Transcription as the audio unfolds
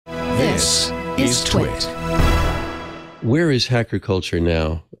This is TWiT. Where is hacker culture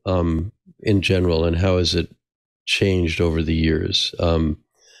now, in general, and how has it changed over the years?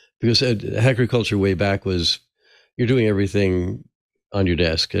 Because hacker culture way back was you're doing everything on your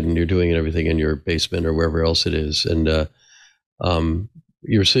desk and you're doing everything in your basement or wherever else it is. And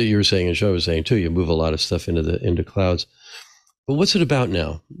you were saying, and Shawn was saying too, you move a lot of stuff into clouds. But what's it about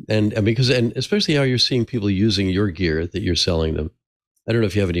now? And especially how you're seeing people using your gear that you're selling them. I don't know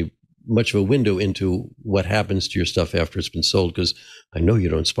if you have much of a window into what happens to your stuff after it's been sold, because I know you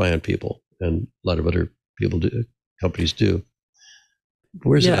don't spy on people, and a lot of other companies do.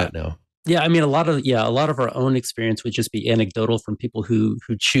 Where's it at now? Yeah, I mean, a lot of our own experience would just be anecdotal from people who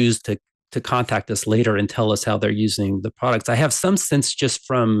choose to contact us later and tell us how they're using the products. I have some sense just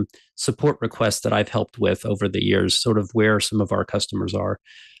from support requests that I've helped with over the years, sort of where some of our customers are.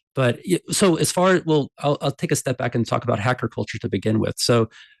 But so as far as, I'll take a step back and talk about hacker culture to begin with. So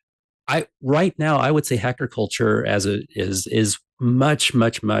right now, I would say hacker culture is much,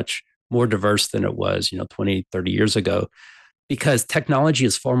 much, much more diverse than it was, 20, 30 years ago, because technology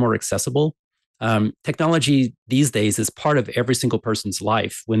is far more accessible. Technology these days is part of every single person's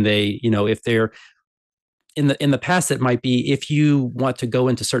life. When they, if they're in the past, it might be if you want to go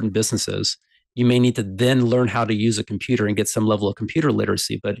into certain businesses, you may need to then learn how to use a computer and get some level of computer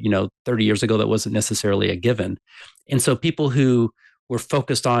literacy. But 30 years ago, that wasn't necessarily a given. And so people who were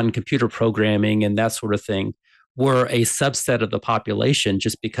focused on computer programming and that sort of thing were a subset of the population,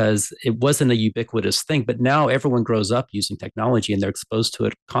 just because it wasn't a ubiquitous thing. But now everyone grows up using technology and they're exposed to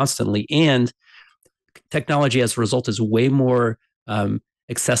it constantly. And technology as a result is way more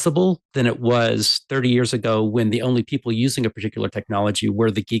accessible than it was 30 years ago, when the only people using a particular technology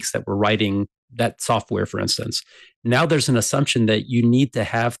were the geeks that were writing that software, for instance. Now there's an assumption that you need to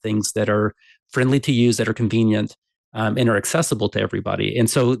have things that are friendly to use, that are convenient, and are accessible to everybody. And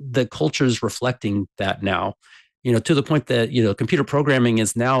so the culture is reflecting that now, to the point that, computer programming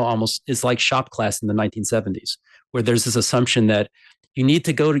is now is like shop class in the 1970s, where there's this assumption that you need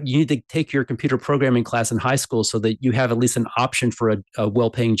to take your computer programming class in high school so that you have at least an option for a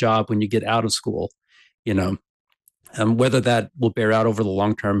well-paying job when you get out of school. Whether that will bear out over the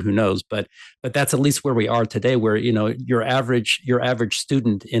long term, who knows? But that's at least where we are today, where your average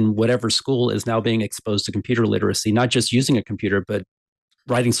student in whatever school is now being exposed to computer literacy, not just using a computer, but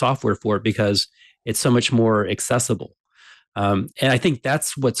writing software for it, because it's so much more accessible. And I think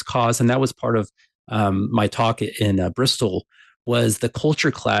that's what's caused, and that was part of my talk in Bristol, was the culture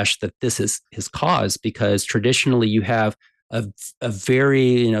clash that this has caused, because traditionally you have a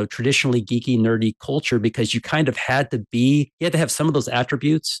very, traditionally geeky, nerdy culture, because you kind of had to have some of those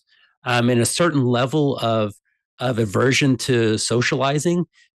attributes and a certain level of aversion to socializing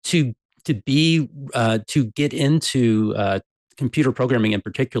to get into computer programming in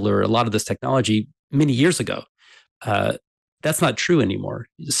particular, a lot of this technology many years ago. That's not true anymore.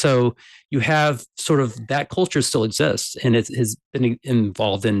 So you have sort of that culture still exists, and it has been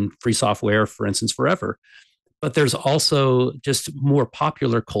involved in free software, for instance, forever. But there's also just more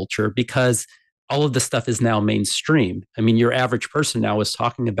popular culture, because all of this stuff is now mainstream. I mean, your average person now is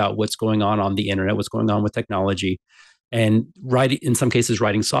talking about what's going on the internet, what's going on with technology, and in some cases,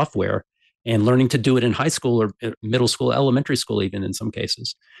 writing software and learning to do it in high school or middle school, elementary school, even in some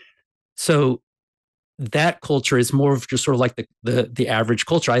cases. So that culture is more of just sort of like the average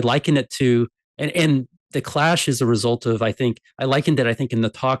culture. I liken it to, and the clash is a result of, I likened it in the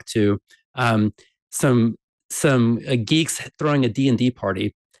talk to some geeks throwing a D&D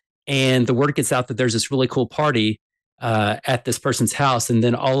party, and the word gets out that there's this really cool party at this person's house, and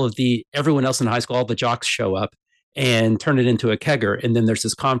then everyone else in high school, all the jocks show up and turn it into a kegger, and then there's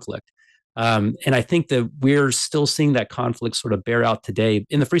this conflict. And I think that we're still seeing that conflict sort of bear out today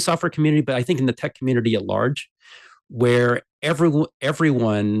in the free software community, but I think in the tech community at large, where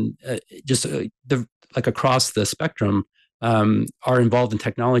everyone like across the spectrum are involved in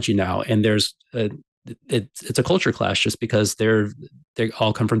technology now, and there's it's a culture clash, just because they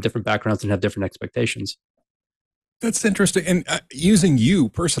all come from different backgrounds and have different expectations. That's interesting. And using you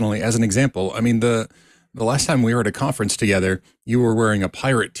personally as an example, I mean, the last time we were at a conference together, you were wearing a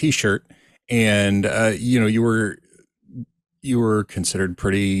pirate T-shirt, and you were considered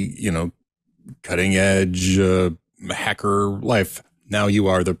pretty, cutting edge hacker life. Now you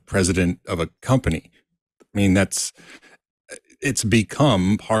are the president of a company. I mean, it's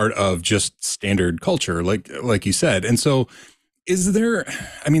become part of just standard culture, like you said. And so is there,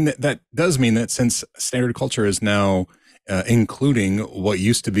 I mean, that does mean that since standard culture is now including what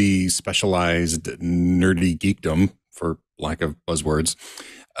used to be specialized nerdy geekdom, for lack of buzzwords,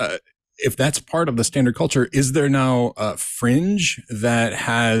 if that's part of the standard culture, is there now a fringe that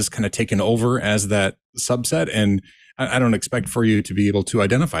has kind of taken over as that subset? And I don't expect for you to be able to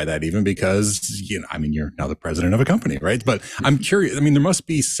identify that, even because, I mean, you're now the president of a company, right? But I'm curious. I mean, there must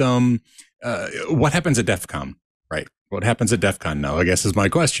be some, what happens at DEF CON, right? What happens at DEF CON now, I guess, is my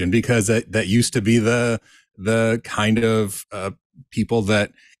question, because that used to be the kind of people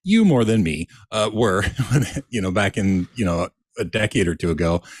that you more than me were, back in, a decade or two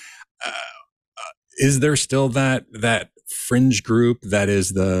ago. Is there still that fringe group that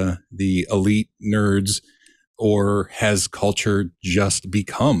is the elite nerds, or has culture just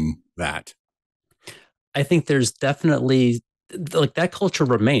become that? I think there's definitely, like, that culture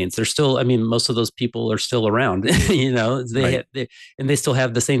remains. There's still, I mean, most of those people are still around, Right. and they still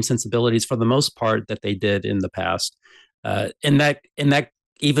have the same sensibilities for the most part that they did in the past. And that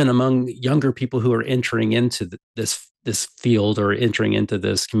even among younger people who are entering into this field or entering into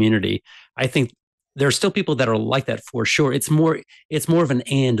this community, I think there are still people that are like that for sure. It's more of an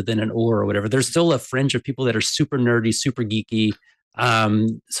and than an or whatever. There's still a fringe of people that are super nerdy, super geeky,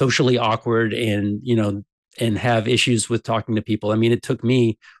 socially awkward, and and have issues with talking to people. I mean, it took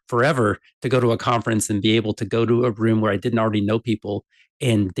me forever to go to a conference and be able to go to a room where I didn't already know people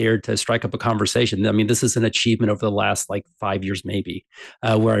and dared to strike up a conversation. I mean, this is an achievement over the last like 5 years, maybe,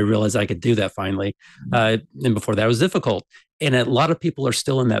 where I realized I could do that finally. And before that, it was difficult. And a lot of people are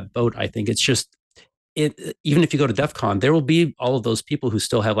still in that boat. I think it's just, even if you go to DEF CON, there will be all of those people who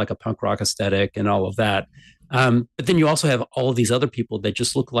still have like a punk rock aesthetic and all of that. But then you also have all of these other people that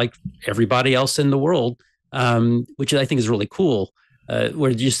just look like everybody else in the world, which I think is really cool.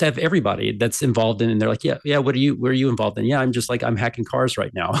 Where you just have everybody that's involved in, and they're like, yeah, where are you involved in? Yeah, I'm just like, I'm hacking cars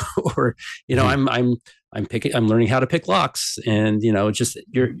right now, or I'm learning how to pick locks, and just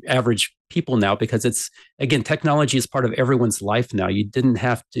your average people now, because it's, again, technology is part of everyone's life now. You didn't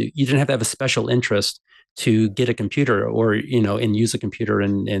have to have a special interest to get a computer, or and use a computer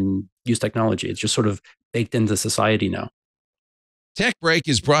and use technology. It's just sort of baked into society now. Tech Break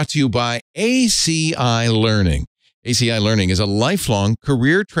is brought to you by ACI Learning. ACI Learning is a lifelong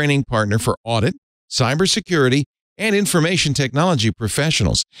career training partner for audit, cybersecurity, and information technology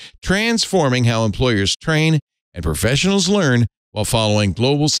professionals, transforming how employers train and professionals learn while following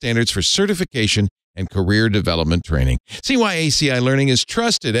global standards for certification and career development training. See why ACI Learning is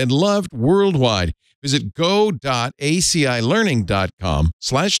trusted and loved worldwide. Visit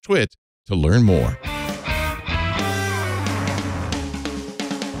go.acilearning.com/twit to learn more.